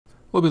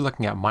We'll be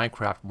looking at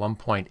Minecraft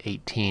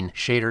 1.18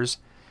 shaders.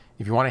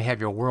 If you want to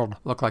have your world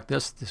look like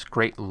this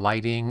great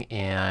lighting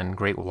and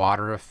great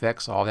water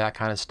effects, all that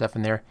kind of stuff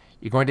in there,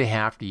 you're going to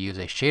have to use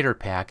a shader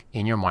pack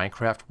in your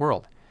Minecraft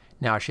world.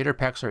 Now, shader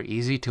packs are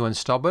easy to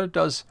install, but it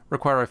does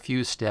require a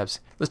few steps.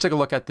 Let's take a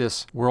look at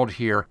this world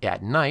here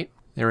at night.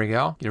 There we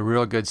go. Get a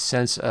real good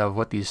sense of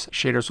what these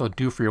shaders will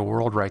do for your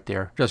world right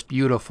there. Just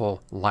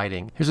beautiful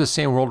lighting. Here's the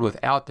same world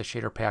without the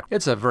shader pack.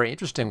 It's a very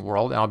interesting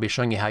world, and I'll be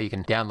showing you how you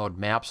can download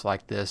maps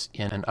like this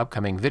in an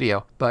upcoming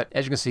video. But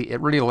as you can see, it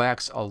really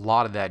lacks a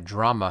lot of that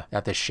drama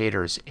that the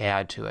shaders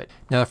add to it.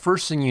 Now, the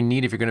first thing you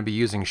need if you're going to be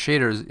using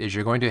shaders is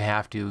you're going to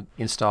have to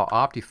install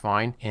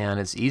Optifine, and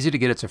it's easy to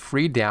get. It's a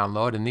free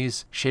download, and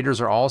these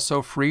shaders are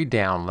also free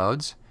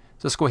downloads.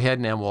 So let's go ahead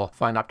and we'll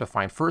find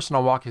Optifine first, and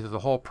I'll walk you through the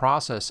whole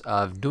process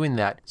of doing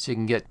that so you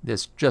can get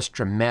this just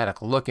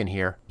dramatic look in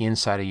here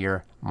inside of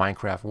your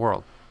Minecraft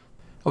world.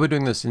 I'll be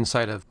doing this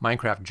inside of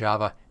Minecraft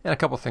Java, and a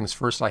couple things.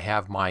 First, I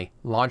have my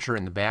launcher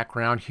in the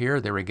background here.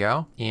 There we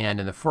go.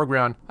 And in the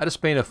foreground, I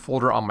just made a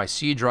folder on my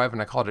C drive,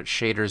 and I called it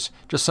Shaders,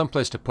 just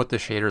someplace to put the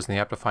shaders in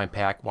the Optifine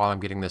pack while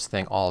I'm getting this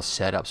thing all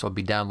set up. So I'll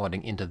be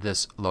downloading into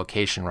this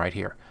location right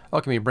here.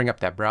 Okay, let me bring up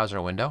that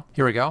browser window.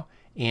 Here we go.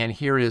 And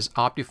here is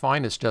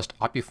Optifine. It's just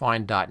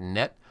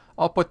optifine.net.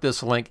 I'll put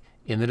this link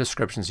in the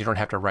description so you don't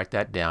have to write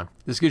that down.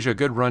 This gives you a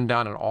good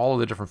rundown on all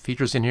of the different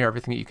features in here,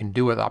 everything that you can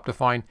do with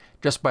Optifine.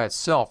 Just by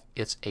itself,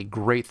 it's a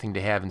great thing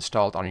to have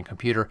installed on your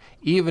computer.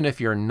 Even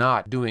if you're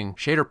not doing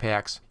shader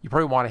packs, you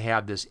probably want to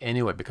have this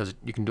anyway because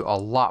you can do a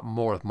lot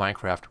more with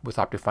Minecraft with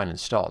Optifine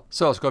installed.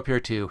 So let's go up here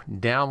to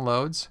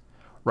Downloads.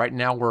 Right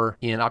now we're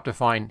in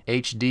Optifine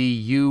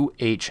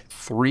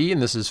HDUH3, and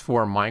this is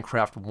for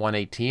Minecraft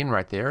 1.18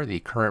 right there,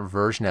 the current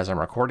version as I'm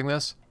recording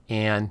this.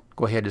 And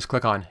go ahead and just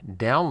click on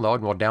Download,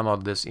 and we'll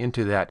download this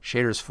into that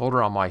shaders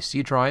folder on my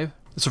C drive.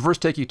 This will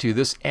first take you to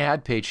this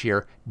add page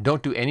here.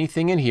 Don't do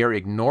anything in here,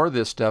 ignore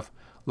this stuff.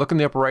 Look in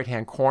the upper right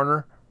hand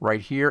corner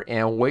right here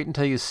and wait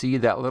until you see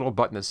that little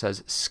button that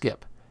says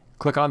Skip.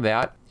 Click on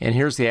that, and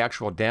here's the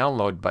actual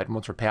download button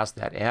once we're past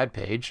that add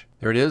page.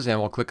 There it is, and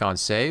we'll click on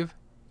Save.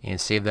 And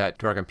save that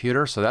to our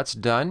computer. So that's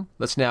done.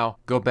 Let's now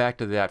go back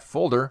to that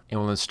folder and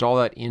we'll install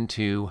that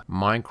into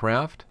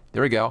Minecraft.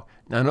 There we go.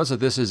 Now notice that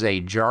this is a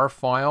jar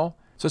file,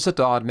 so it's set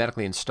to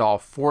automatically install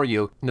for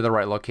you into the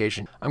right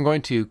location. I'm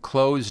going to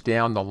close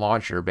down the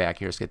launcher back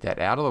here. Let's get that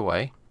out of the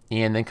way.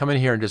 And then come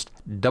in here and just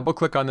double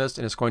click on this,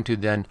 and it's going to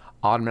then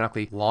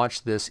automatically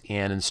launch this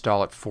and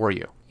install it for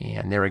you.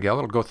 And there we go.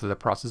 It'll go through the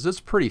process. It's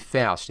pretty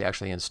fast to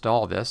actually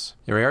install this.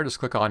 There we are. Just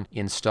click on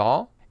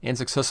Install, and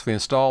successfully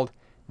installed.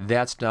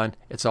 That's done.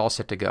 It's all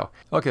set to go.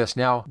 Okay, let's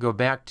now go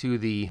back to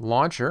the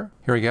launcher.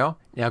 Here we go.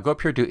 Now go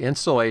up here to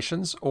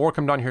Installations, or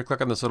come down here,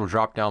 click on this little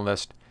drop-down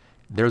list.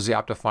 There's the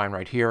Optifine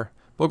right here.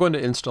 We'll go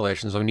into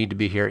Installations. We need to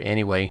be here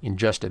anyway in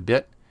just a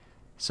bit.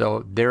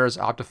 So there's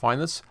Optifine.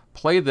 Let's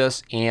play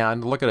this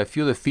and look at a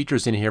few of the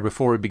features in here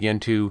before we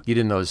begin to get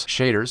in those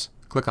shaders.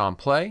 Click on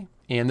Play,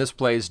 and this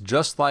plays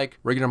just like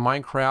regular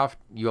Minecraft.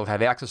 You'll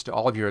have access to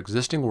all of your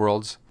existing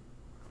worlds.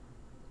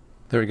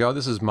 There we go.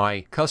 This is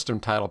my custom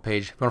title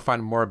page. If you want to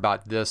find more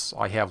about this,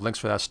 I have links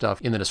for that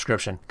stuff in the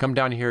description. Come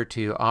down here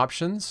to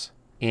Options.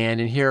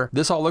 And in here,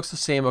 this all looks the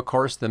same, of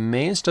course. The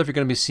main stuff you're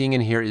going to be seeing in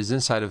here is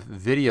inside of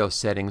Video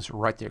Settings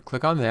right there.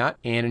 Click on that.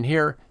 And in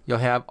here, you'll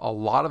have a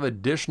lot of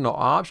additional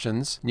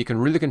options. You can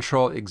really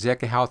control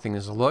exactly how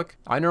things look.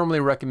 I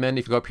normally recommend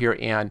if you go up here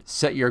and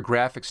set your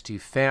graphics to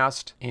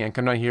fast, and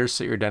come down here,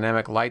 set your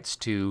dynamic lights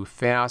to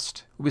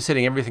fast. We'll be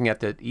setting everything at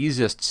the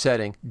easiest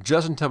setting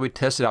just until we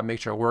test it out, make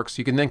sure it works.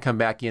 You can then come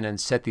back in and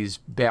set these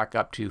back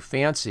up to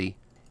fancy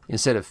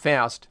instead of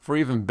fast for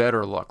even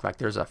better look. Like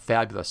there's a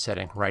fabulous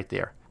setting right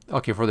there.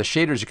 Okay, for the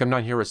shaders, you come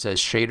down here where it says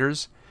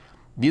Shaders.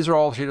 These are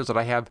all shaders that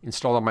I have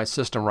installed on my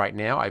system right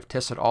now. I've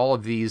tested all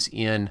of these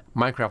in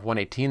Minecraft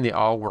 1.18. They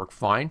all work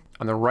fine.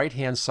 On the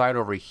right-hand side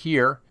over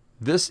here,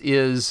 this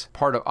is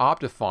part of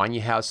Optifine.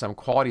 You have some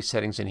quality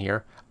settings in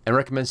here. I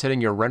recommend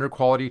setting your render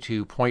quality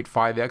to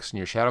 0.5x and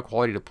your shadow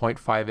quality to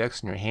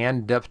 0.5x and your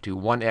hand depth to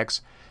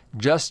 1x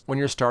just when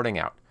you're starting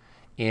out.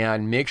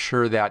 And make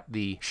sure that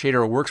the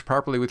shader works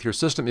properly with your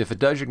system. If it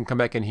does, you can come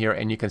back in here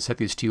and you can set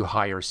these to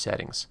higher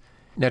settings.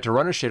 Now to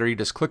run a shader, you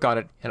just click on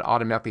it and it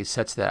automatically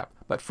sets that up.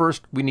 But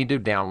first, we need to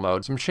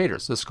download some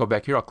shaders. Let's go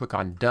back here. I'll click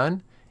on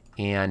Done,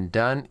 and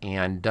Done,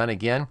 and Done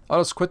again. I'll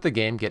just quit the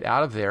game, get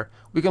out of there.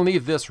 We can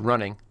leave this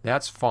running.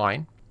 That's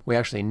fine. We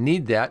actually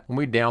need that when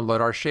we download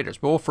our shaders.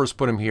 But we'll first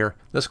put them here.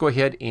 Let's go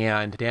ahead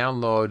and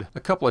download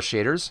a couple of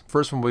shaders.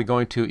 First one we're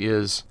going to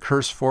is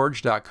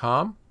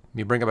Curseforge.com. Let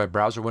me bring up my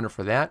browser window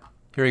for that.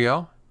 Here we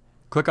go.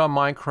 Click on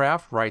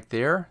Minecraft right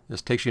there.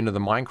 This takes you into the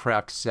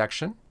Minecraft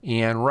section.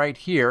 And right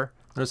here,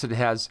 notice that it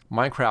has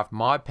Minecraft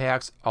mod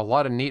packs, a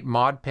lot of neat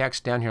mod packs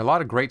down here, a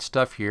lot of great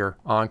stuff here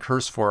on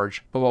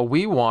Curseforge. But what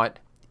we want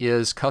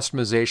is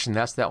customization.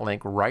 That's that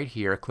link right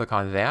here. Click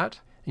on that.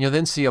 And you'll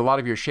then see a lot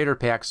of your shader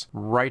packs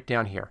right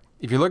down here.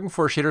 If you're looking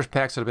for shaders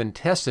packs that have been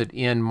tested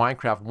in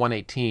Minecraft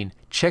 1.18,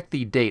 check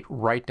the date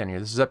right down here.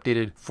 This is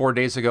updated 4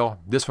 days ago.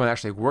 This one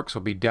actually works.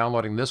 We'll be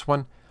downloading this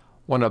one.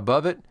 One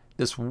above it,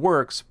 this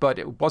works, but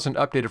it wasn't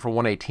updated for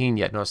 1.18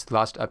 yet. Notice the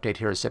last update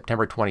here is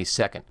September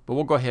 22nd. But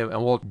we'll go ahead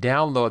and we'll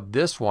download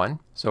this one.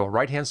 So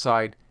right-hand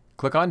side,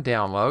 click on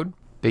download.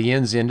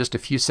 Begins in just a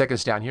few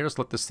seconds down here. Just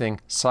let this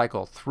thing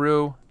cycle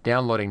through.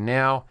 Downloading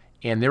now.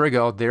 And there we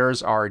go.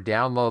 There's our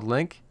download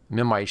link. I'm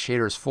in my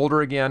shaders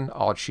folder again.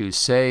 I'll choose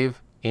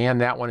save.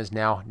 And that one is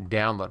now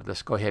downloaded.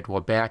 Let's go ahead and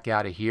we'll back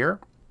out of here.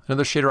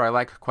 Another shader I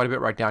like quite a bit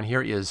right down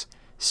here is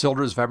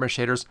Sildur's Vibrant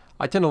Shaders.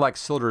 I tend to like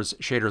Sildur's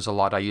shaders a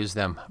lot. I use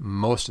them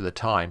most of the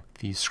time.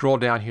 If you scroll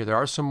down here, there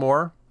are some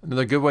more.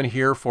 Another good one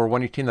here for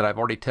 118 that I've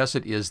already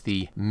tested is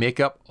the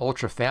Makeup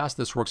Ultra Fast.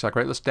 This works out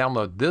great. Let's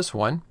download this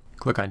one.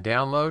 Click on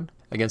download.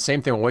 Again,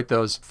 same thing. We'll wait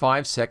those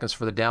 5 seconds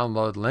for the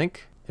download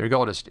link. There you go.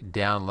 I'll just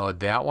download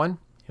that one.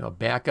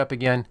 Back up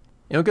again.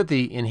 And we'll get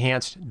the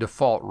enhanced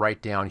default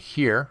right down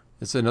here.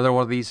 This is another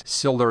one of these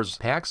Sildur's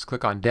packs.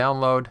 Click on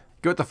download.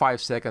 Give it the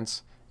 5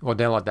 seconds. We'll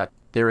download that.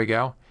 There we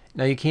go.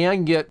 Now you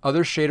can get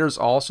other shaders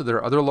also. There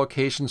are other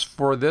locations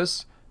for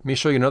this. Let me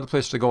show you another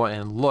place to go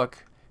and look.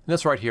 And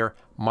that's right here,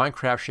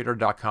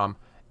 Minecraftshader.com.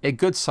 A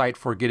good site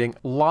for getting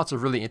lots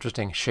of really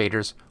interesting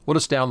shaders. We'll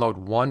just download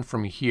one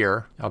from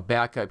here. I'll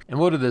back up and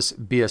we'll do this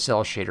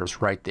BSL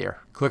Shaders right there.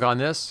 Click on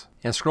this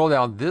and scroll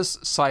down. This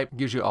site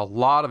gives you a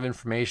lot of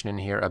information in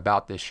here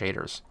about the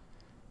shaders.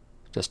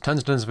 Just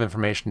tons and tons of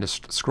information.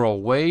 Just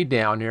scroll way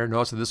down here.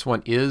 Notice that this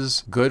one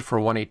is good for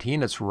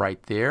 118. It's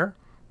right there.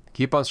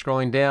 Keep on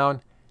scrolling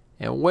down.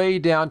 And way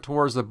down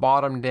towards the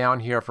bottom down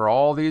here for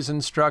all these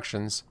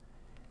instructions,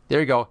 there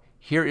you go.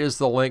 Here is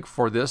the link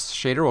for this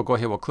shader. We'll go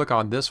ahead, we'll click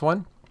on this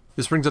one.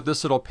 This brings up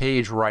this little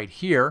page right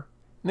here.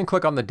 And then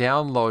click on the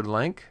download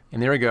link. And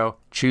there we go.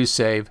 Choose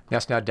save.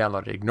 That's now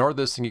downloaded. Ignore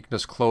this and you can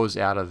just close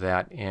out of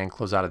that and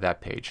close out of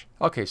that page.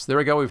 Okay, so there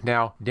we go. We've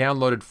now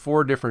downloaded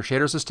 4 different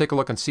shaders. Let's take a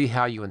look and see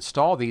how you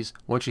install these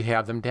once you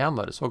have them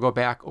downloaded. So we'll go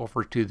back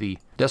over to the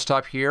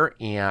desktop here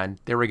and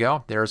there we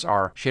go. There's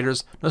our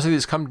shaders. Notice that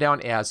these come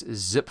down as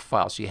zip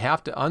files. So you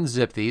have to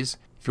unzip these.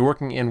 If you're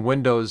working in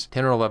Windows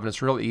 10 or 11,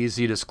 it's real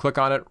easy. Just click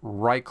on it,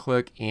 right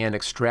click and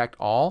extract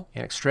all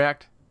and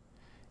extract.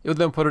 It will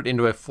then put it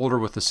into a folder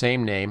with the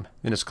same name.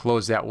 Then just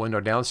close that window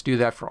down. Let's do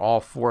that for all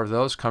 4 of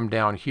those. Come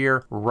down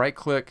here, right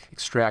click,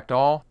 extract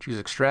all, choose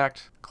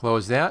extract,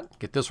 close that.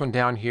 Get this one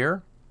down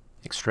here,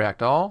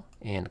 extract all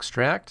and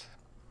extract,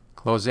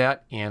 close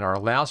that. And our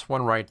last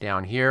one right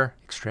down here,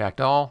 extract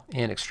all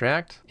and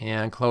extract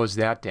and close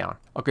that down.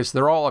 Okay, so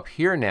they're all up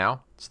here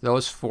now. It's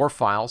those 4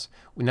 files.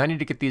 We now need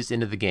to get these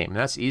into the game. And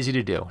that's easy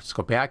to do. Just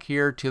go back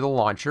here to the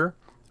launcher.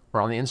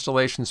 We're on the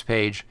installations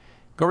page.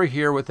 Go over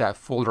here with that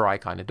folder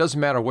icon. It doesn't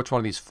matter which one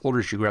of these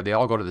folders you grab, they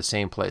all go to the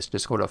same place.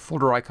 Just go to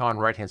folder icon,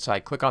 right hand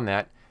side, click on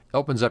that. It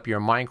opens up your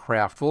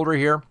Minecraft folder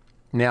here.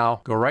 Now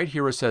go right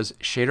here where it says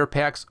shader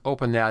packs,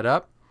 open that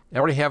up. I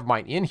already have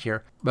mine in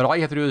here, but all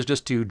you have to do is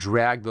just to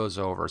drag those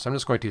over. So I'm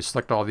just going to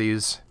select all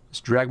these,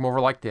 just drag them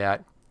over like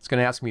that. It's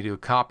going to ask me to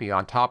copy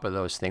on top of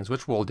those things,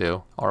 which we'll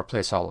do. I'll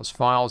replace all those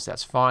files,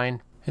 that's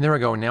fine. And there we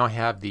go, now I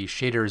have the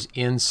shaders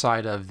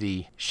inside of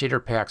the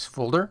shader packs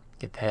folder.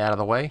 Get that out of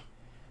the way.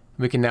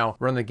 We can now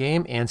run the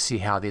game and see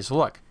how these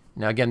look.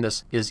 Now again,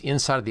 this is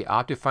inside of the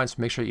Optifine, so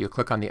make sure you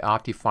click on the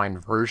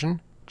Optifine version,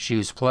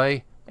 choose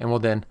play, and we'll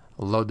then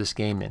load this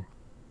game in.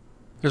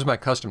 Here's my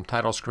custom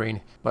title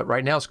screen, but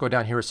right now let's go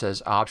down here where it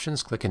says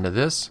options, click into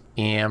this,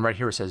 and right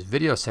here where it says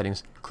video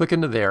settings, click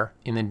into there,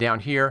 and then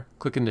down here,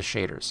 click into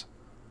shaders.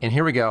 And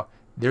here we go.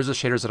 There's the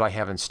shaders that I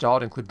have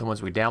installed, including the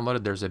ones we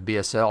downloaded. There's a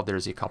BSL,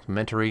 there's a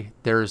Complementary,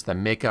 there's the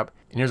Makeup,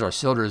 and here's our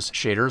Sildur's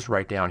shaders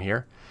right down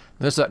here.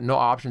 Notice that no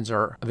options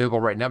are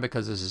available right now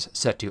because this is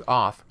set to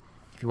off.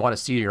 If you want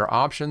to see your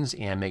options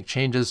and make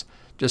changes,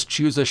 just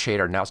choose a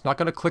shader. Now it's not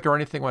going to click or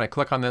anything when I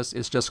click on this,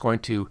 it's just going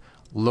to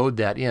load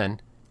that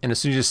in. And as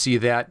soon as you see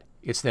that,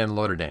 it's then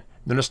loaded in.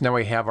 Notice now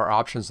we have our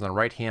options on the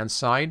right hand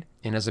side.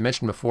 And as I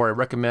mentioned before, I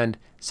recommend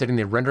setting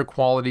the render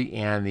quality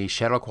and the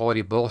shadow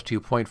quality both to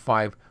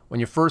 0.5 when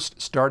you're first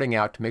starting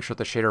out to make sure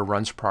that the shader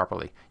runs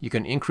properly. You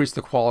can increase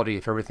the quality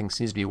if everything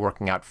seems to be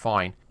working out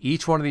fine.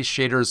 Each one of these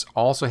shaders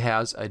also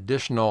has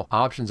additional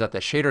options that the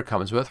shader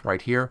comes with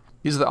right here.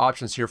 These are the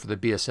options here for the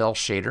BSL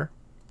shader.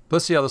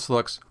 Let's see how this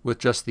looks with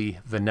just the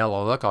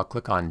vanilla look. I'll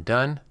click on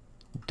done,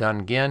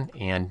 done again,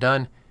 and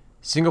done.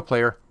 Single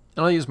player,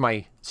 and I'll use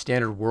my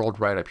standard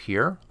world right up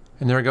here.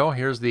 And there we go,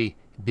 here's the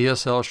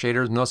BSL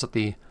shaders. Notice that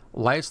the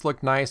lights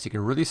look nice. You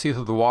can really see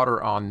through the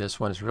water on this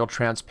one. It's real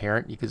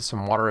transparent. You get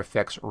some water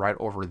effects right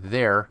over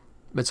there.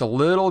 But it's a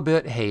little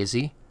bit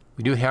hazy.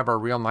 We do have our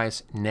real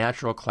nice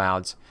natural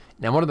clouds.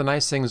 Now one of the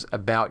nice things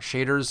about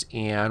shaders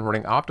and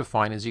running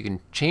Optifine is you can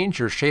change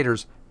your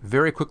shaders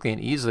very quickly and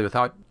easily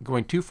without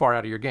going too far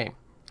out of your game.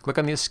 Click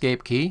on the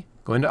escape key,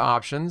 go into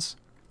options,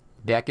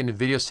 back into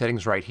video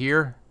settings right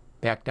here,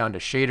 back down to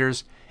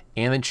shaders,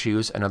 and then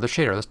choose another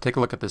shader. Let's take a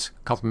look at this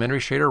complementary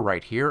shader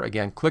right here.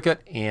 Again, click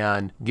it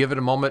and give it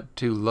a moment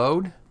to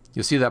load.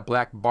 You'll see that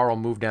black bar will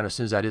move down as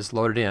soon as that is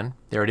loaded in.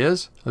 There it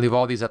is. I'll leave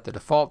all these at the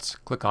defaults.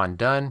 Click on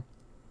done,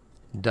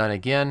 done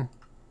again,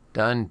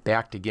 done,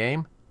 back to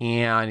game.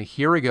 And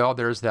here we go.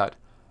 There's that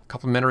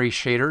complementary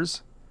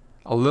shaders.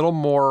 A little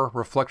more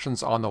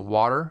reflections on the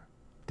water.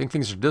 I think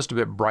things are just a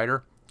bit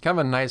brighter. Kind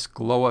of a nice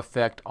glow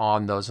effect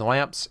on those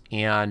lamps,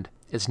 and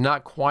it's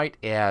not quite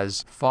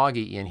as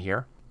foggy in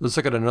here. Let's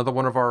look at another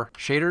one of our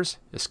shaders.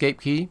 Escape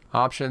key,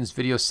 options,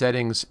 video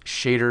settings,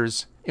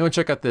 shaders. And we'll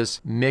check out this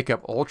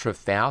makeup ultra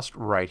fast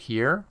right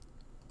here.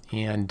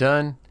 And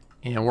done.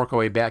 And work our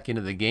way back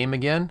into the game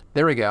again.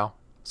 There we go.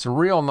 Some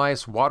real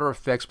nice water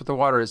effects, but the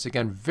water is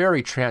again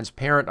very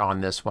transparent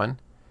on this one.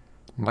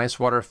 Nice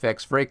water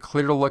effects, very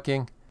clear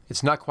looking.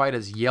 It's not quite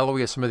as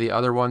yellowy as some of the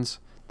other ones.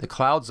 The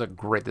clouds look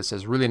great. This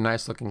has really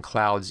nice looking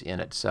clouds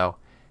in it. So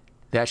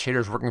that shader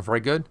is working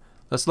very good.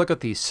 Let's look at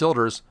the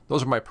Sildurs.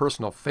 Those are my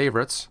personal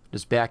favorites.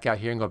 Just back out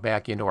here and go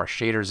back into our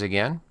shaders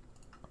again.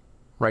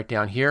 Right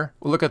down here.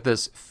 We'll look at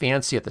this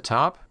fancy at the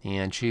top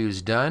and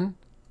choose done.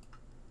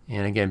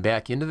 And again,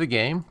 back into the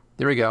game.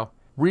 There we go.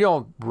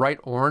 Real bright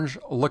orange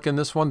look in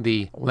this one.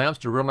 The lamps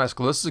do real nice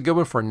glow. This is a good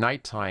one for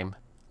nighttime.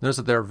 Notice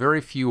that there are very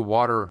few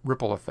water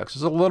ripple effects.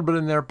 There's a little bit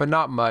in there, but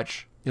not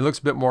much. It looks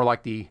a bit more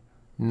like the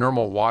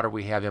normal water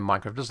we have in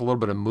Minecraft. Just a little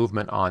bit of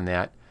movement on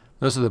that.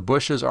 Notice that the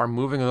bushes are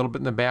moving a little bit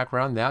in the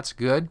background. That's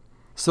good.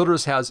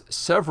 Sildurs has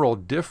several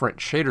different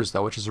shaders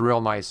though, which is a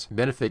real nice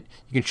benefit.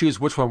 You can choose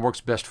which one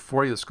works best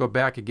for you. Let's go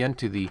back again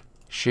to the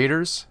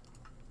shaders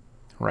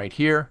right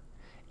here.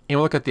 And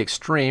we'll look at the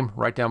extreme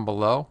right down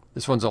below.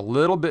 This one's a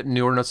little bit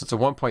newer. Notice it's a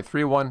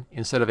 1.31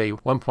 instead of a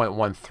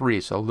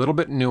 1.13. So a little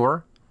bit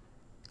newer.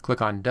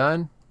 Click on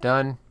done,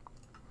 done,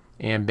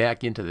 and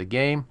back into the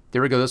game.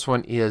 There we go. This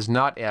one is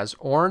not as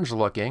orange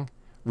looking.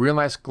 Real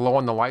nice glow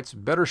on the lights.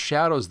 Better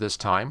shadows this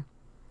time.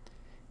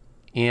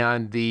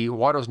 And the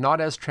water is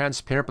not as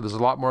transparent, but there's a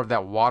lot more of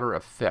that water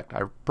effect.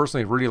 I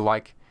personally really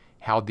like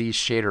how these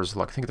shaders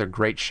look. I think they're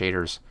great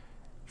shaders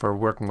for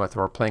working with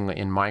or playing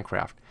in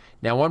Minecraft.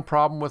 Now, one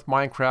problem with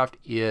Minecraft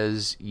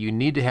is you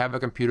need to have a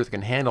computer that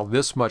can handle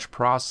this much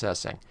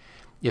processing.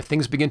 If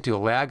things begin to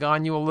lag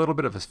on you a little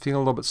bit, if it's feeling a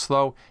little bit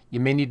slow, you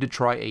may need to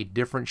try a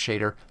different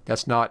shader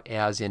that's not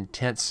as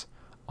intense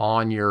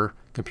on your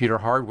computer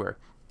hardware.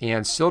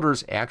 And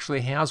Sildurs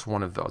actually has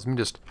one of those. Let me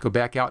just go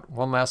back out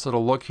one last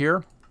little look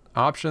here.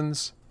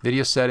 Options,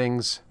 video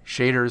settings,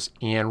 shaders,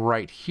 and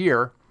right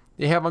here,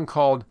 they have one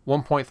called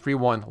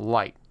 1.31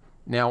 Lite.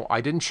 Now,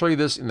 I didn't show you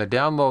this in the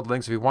download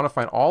links. If you want to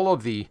find all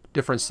of the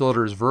different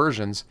Sildurs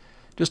versions,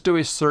 just do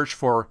a search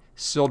for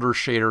Sildur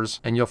shaders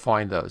and you'll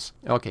find those.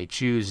 Okay,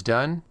 choose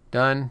done,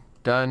 done,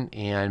 done,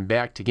 and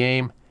back to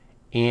game.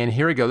 And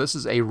here we go. This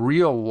is a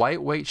real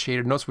lightweight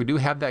shader. Notice we do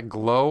have that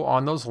glow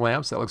on those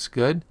lamps. That looks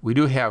good. We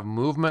do have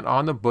movement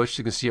on the bush.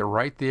 You can see it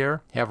right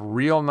there. Have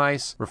real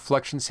nice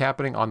reflections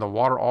happening on the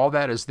water. All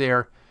that is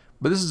there.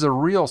 But this is a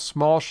real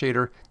small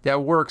shader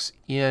that works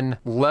in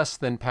less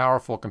than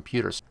powerful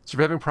computers. So if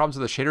you're having problems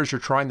with the shaders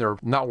you're trying, they're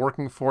not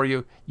working for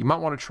you, you might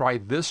want to try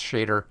this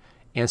shader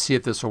and see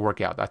if this will work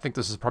out. I think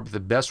this is probably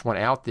the best one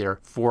out there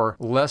for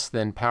less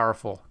than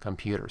powerful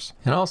computers.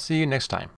 And I'll see you next time.